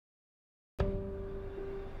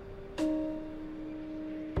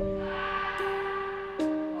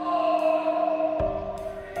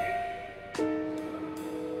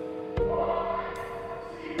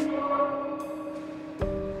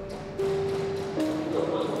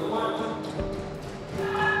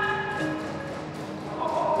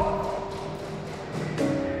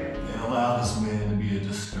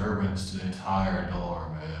entire door,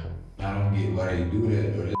 man. I don't get why they do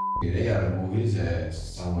that, though. They gotta move his ass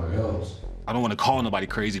somewhere else. I don't want to call nobody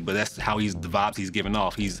crazy, but that's how the vibes he's giving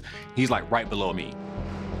off. He's like right below me.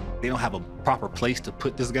 They don't have a proper place to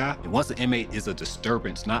put this guy. And once an inmate is a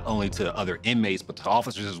disturbance, not only to other inmates, but to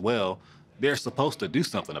officers as well, they're supposed to do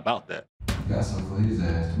something about that. Got something for his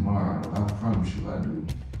ass tomorrow. I promise you I do.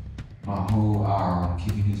 My whole hour I'm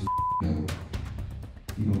kicking his up.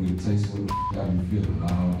 He gonna get a taste of what the got me feeling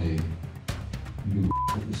all day. You do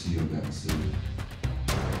what the seal got to say.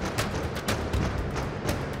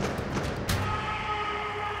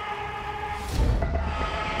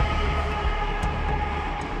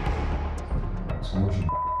 So what you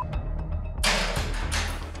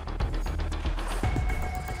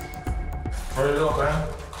Turn it up, man.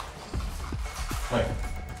 Wait.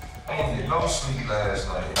 I ain't get no sleep last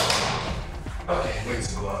night. I can't wait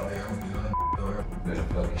to go out there. I'm gonna do that. better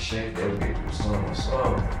fucking shake that bitch with some. Let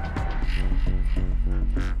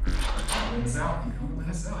us out. You come let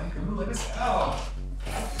us out. You come let us out.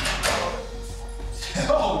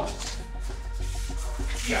 Yo!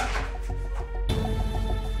 Yeah.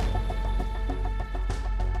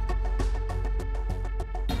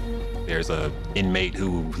 There's an inmate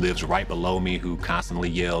who lives right below me who constantly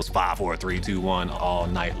yells 5, 4, 3, 2, 1 all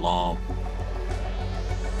night long.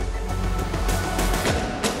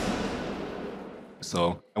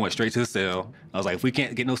 So I went straight to the cell. I was like, if we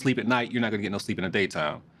can't get no sleep at night, you're not gonna get no sleep in the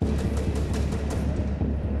daytime.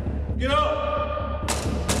 Get up!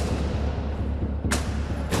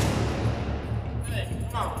 Hey,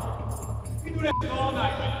 come on. We do that all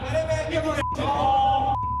night, man. Hey, man, we do that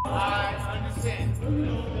all night. I understand.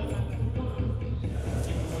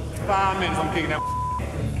 5 minutes, I'm kicking that.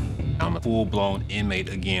 I'm a full-blown inmate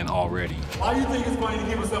again already. Why you think it's going to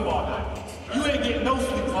keep us up all night? You ain't getting no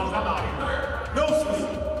sleep as long as I'm out here. No sleep.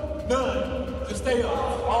 None. Just stay up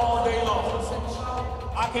all day long.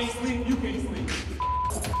 I can't sleep, you can't sleep.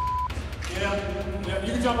 Yeah,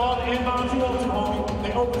 you can jump all the inbounds you want to, homie.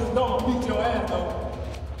 They open this door and beat your ass, though.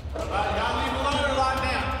 Y'all leave alone or lock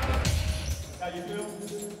down. How you feel?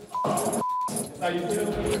 How you feel?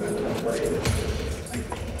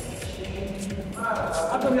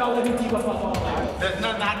 How come y'all let me keep us up all night? There's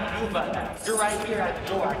nothing I can do about that. You're right here at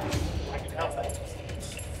the door. I can help that.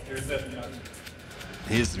 There's nothing I can do.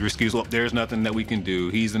 His excuse, well, there's nothing that we can do.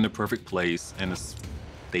 He's in the perfect place, and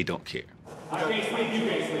they don't care. I can't sleep, you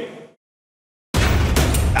can't sleep.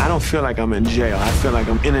 I don't feel like I'm in jail. I feel like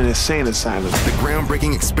I'm in an insane asylum. The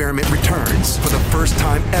groundbreaking experiment returns for the first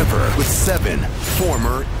time ever with 7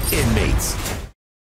 former inmates.